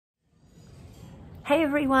Hey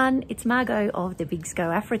everyone, it's Margot of the Big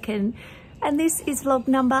Sco African, and this is vlog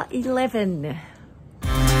number 11.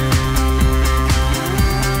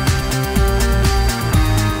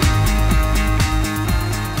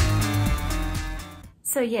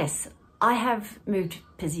 So yes, I have moved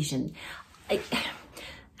position.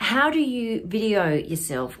 How do you video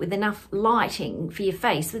yourself with enough lighting for your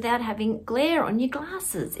face without having glare on your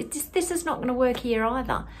glasses? This is not going to work here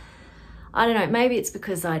either. I don't know, maybe it's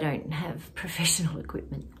because I don't have professional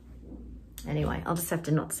equipment. Anyway, I'll just have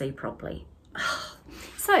to not see properly.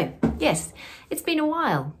 So, yes, it's been a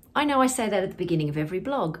while. I know I say that at the beginning of every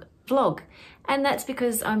vlog, and that's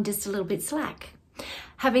because I'm just a little bit slack.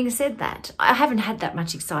 Having said that, I haven't had that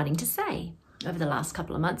much exciting to say over the last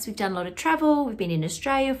couple of months. We've done a lot of travel. We've been in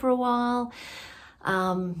Australia for a while.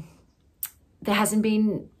 There hasn't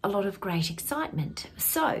been a lot of great excitement.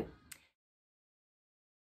 So,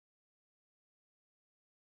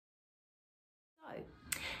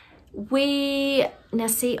 right,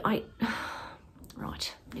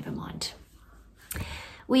 never mind.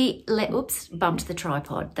 Oops, bumped the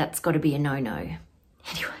tripod. That's got to be a no-no.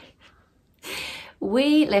 Anyway,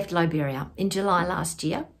 we left Liberia in July last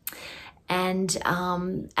year. And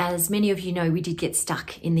as many of you know, we did get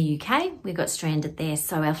stuck in the UK. We got stranded there,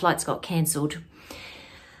 so our flights got cancelled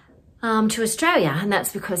to Australia, and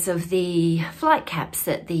that's because of the flight caps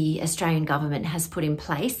that the Australian government has put in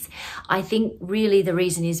place. I think really the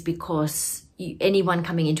reason is because anyone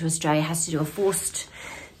coming into Australia has to do a forced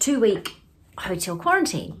 2-week hotel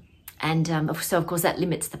quarantine, and so of course that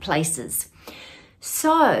limits the places.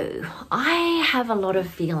 So I have a lot of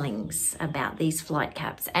feelings about these flight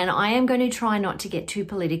caps, and I am going to try not to get too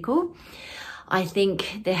political. I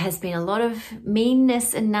think there has been a lot of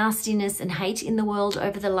meanness and nastiness and hate in the world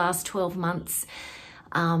over the last 12 months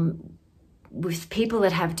with people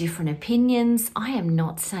that have different opinions. I am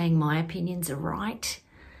not saying my opinions are right,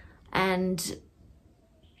 and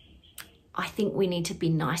I think we need to be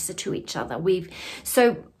nicer to each other.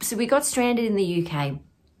 So we got stranded in the UK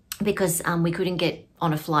because we couldn't get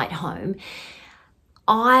on a flight home.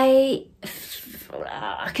 I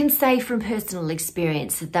can say from personal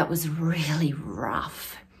experience that was really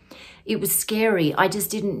rough. It was scary. I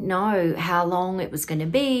just didn't know how long it was going to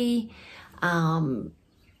be. I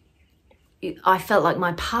felt like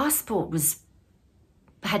my passport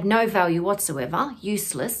had no value whatsoever,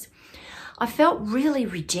 useless. I felt really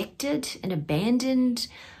rejected and abandoned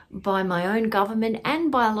by my own government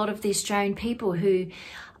and by a lot of the Australian people who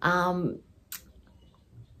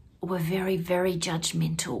were very, very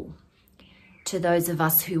judgmental to those of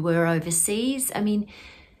us who were overseas. I mean,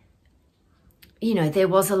 you know, there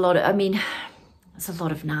was a lot of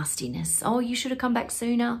nastiness. Oh, you should have come back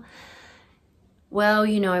sooner. Well,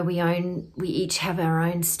 you know, we each have our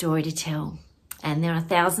own story to tell. And there are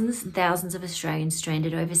thousands and thousands of Australians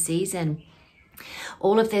stranded overseas, and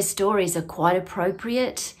all of their stories are quite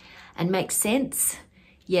appropriate and make sense.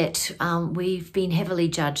 Yet we've been heavily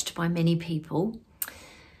judged by many people.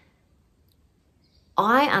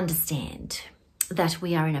 I understand that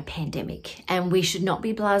we are in a pandemic and we should not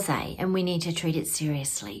be blasé, and we need to treat it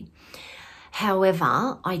seriously.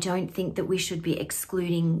 However, I don't think that we should be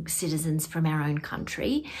excluding citizens from our own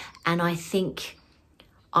country. And I think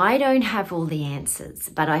I don't have all the answers,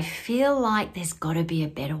 but I feel like there's got to be a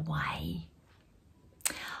better way.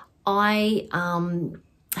 I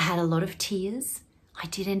had a lot of tears. I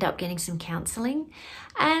did end up getting some counselling.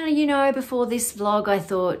 And, you know, before this vlog, I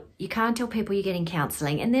thought, you can't tell people you're getting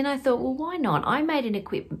counselling. And then I thought, well, why not? I made a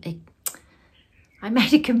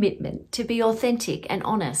commitment to be authentic and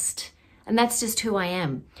honest. And that's just who I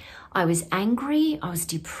am. I was angry. I was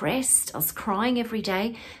depressed. I was crying every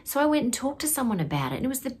day. So I went and talked to someone about it. And it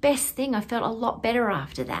was the best thing. I felt a lot better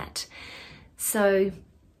after that. So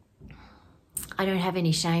I don't have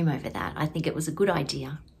any shame over that. I think it was a good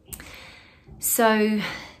idea. So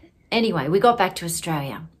anyway, we got back to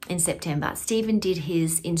Australia in September. Stephen did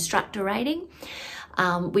his instructor rating,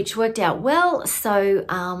 which worked out well. So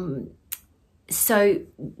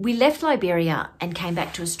we left Liberia and came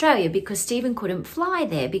back to Australia because Stephen couldn't fly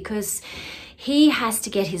there because he has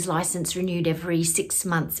to get his license renewed every 6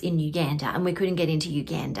 months in Uganda, and we couldn't get into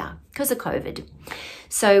Uganda because of COVID.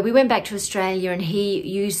 So we went back to Australia, and he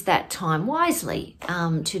used that time wisely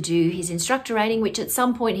to do his instructor rating, which at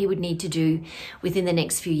some point he would need to do within the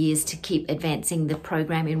next few years to keep advancing the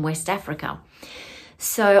program in West Africa.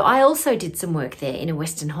 So I also did some work there in a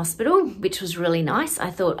Western hospital, which was really nice.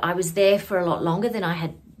 I thought I was there for a lot longer than I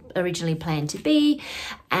had originally planned to be,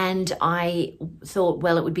 and I thought,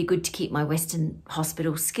 well, it would be good to keep my Western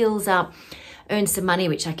hospital skills up, earn some money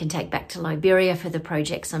which I can take back to Liberia for the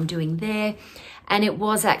projects I'm doing there, And it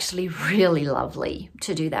was actually really lovely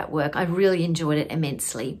to do that work. I really enjoyed it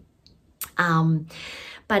immensely.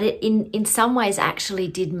 But it in some ways actually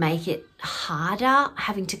did make it harder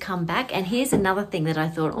having to come back. And here's another thing that I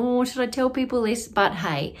thought, oh, should I tell people this? But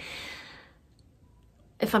hey,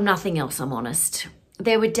 if I'm nothing else, I'm honest.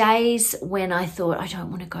 There were days when I thought, I don't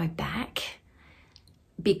want to go back,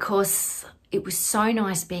 because it was so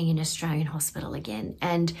nice being in Australian hospital again.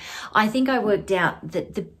 And I think I worked out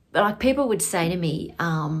that like people would say to me,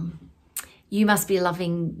 you must be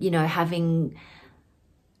loving, you know, having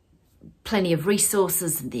plenty of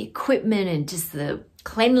resources and the equipment and just the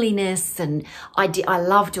cleanliness. And I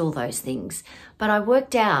loved all those things. But I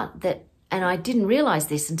worked out that, and I didn't realize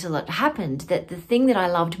this until it happened, that the thing that I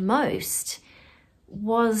loved most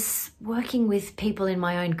was working with people in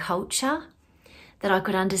my own culture that I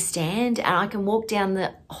could understand. And I can walk down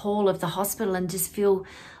the hall of the hospital and just feel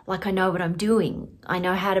like I know what I'm doing. I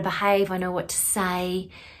know how to behave. I know what to say.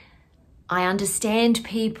 I understand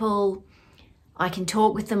people. I can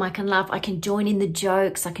talk with them. I can laugh. I can join in the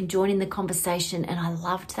jokes. I can join in the conversation. And I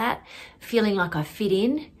loved that, feeling like I fit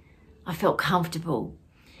in. I felt comfortable.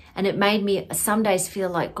 And it made me some days feel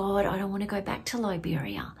like, God, I don't want to go back to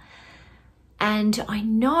Liberia. And I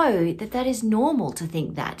know that that is normal to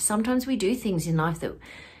think that. Sometimes we do things in life that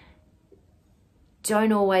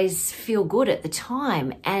don't always feel good at the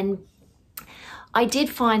time. And I did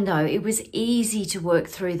find, though, it was easy to work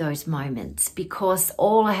through those moments, because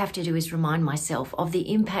all I have to do is remind myself of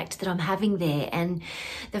the impact that I'm having there, and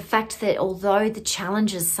the fact that although the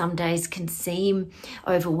challenges some days can seem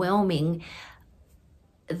overwhelming,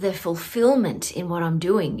 the fulfillment in what I'm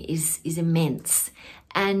doing is immense.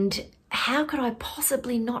 And how could I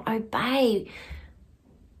possibly not obey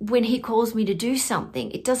when he calls me to do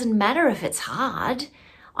something? It doesn't matter if it's hard.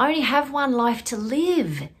 I only have one life to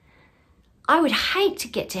live. I would hate to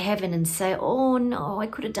get to heaven and say, oh no, I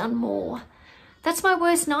could have done more. That's my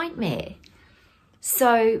worst nightmare.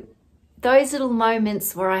 So those little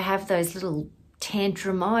moments where I have those little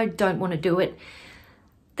tantrum, I don't want to do it,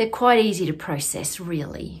 they're quite easy to process,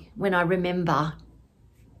 really, when I remember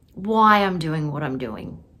why I'm doing what I'm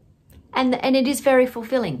doing. And it is very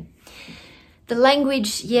fulfilling. The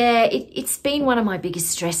language, yeah, it's been one of my biggest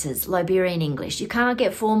stresses, Liberian English. You can't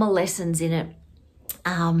get formal lessons in it.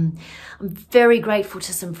 I'm very grateful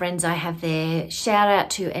to some friends I have there. Shout out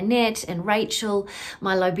to Annette and Rachel,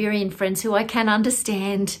 my Liberian friends who I can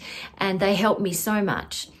understand, and they help me so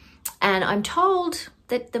much. And I'm told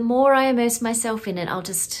that the more I immerse myself in it, I'll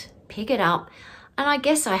just pick it up. And I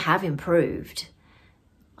guess I have improved.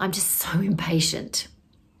 I'm just so impatient.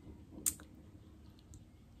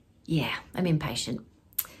 Yeah, I'm impatient.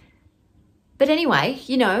 But anyway,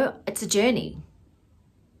 you know, it's a journey.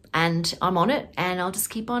 And I'm on it, and I'll just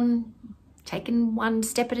keep on taking one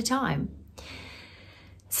step at a time.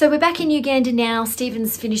 So we're back in Uganda now.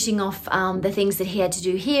 Stephen's finishing off the things that he had to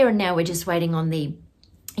do here, and now we're just waiting on the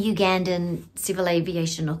Ugandan Civil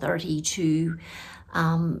Aviation Authority to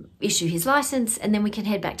issue his license, and then we can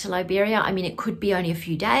head back to Liberia. I mean, it could be only a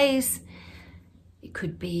few days. It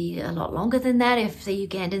could be a lot longer than that if the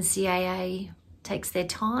Ugandan CAA takes their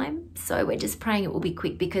time. So we're just praying it will be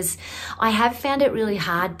quick, because I have found it really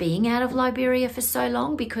hard being out of Liberia for so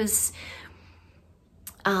long, because,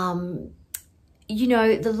 you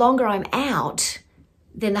know, the longer I'm out,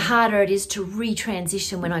 then the harder it is to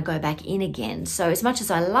retransition when I go back in again. So as much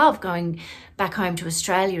as I love going back home to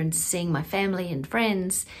Australia and seeing my family and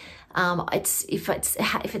friends, if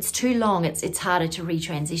it's too long, it's harder to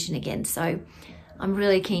retransition again. So I'm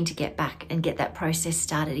really keen to get back and get that process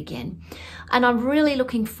started again. And I'm really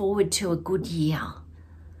looking forward to a good year.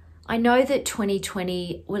 I know that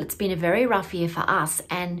 2020, well, it's been a very rough year for us.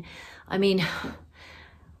 And I mean,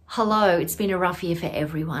 hello, it's been a rough year for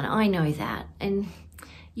everyone. I know that. And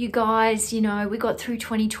you guys, you know, we got through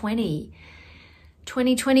 2020.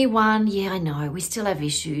 2021, yeah, I know, we still have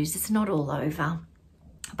issues. It's not all over.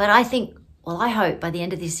 But I think, well, I hope by the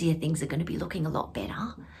end of this year, things are going to be looking a lot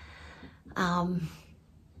better.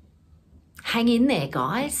 Hang in there,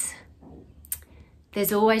 guys.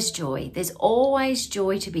 There's always joy. There's always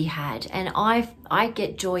joy to be had. And I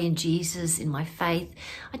get joy in Jesus, in my faith.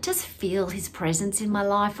 I just feel his presence in my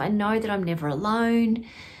life. I know that I'm never alone.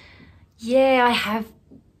 Yeah, I have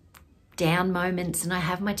down moments and I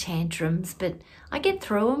have my tantrums, but I get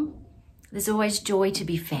through them. There's always joy to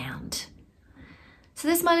be found. So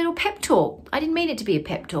there's my little pep talk. I didn't mean it to be a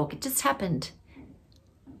pep talk. It just happened.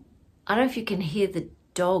 I don't know if you can hear the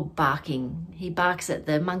dog barking. He barks at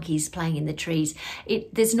the monkeys playing in the trees.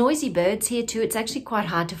 There's noisy birds here too. It's actually quite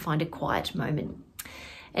hard to find a quiet moment.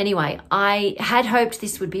 Anyway, I had hoped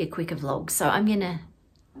this would be a quicker vlog, so I'm gonna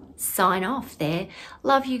sign off there.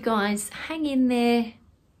 Love you guys. Hang in there.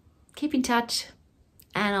 Keep in touch.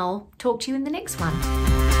 And I'll talk to you in the next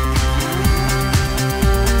one.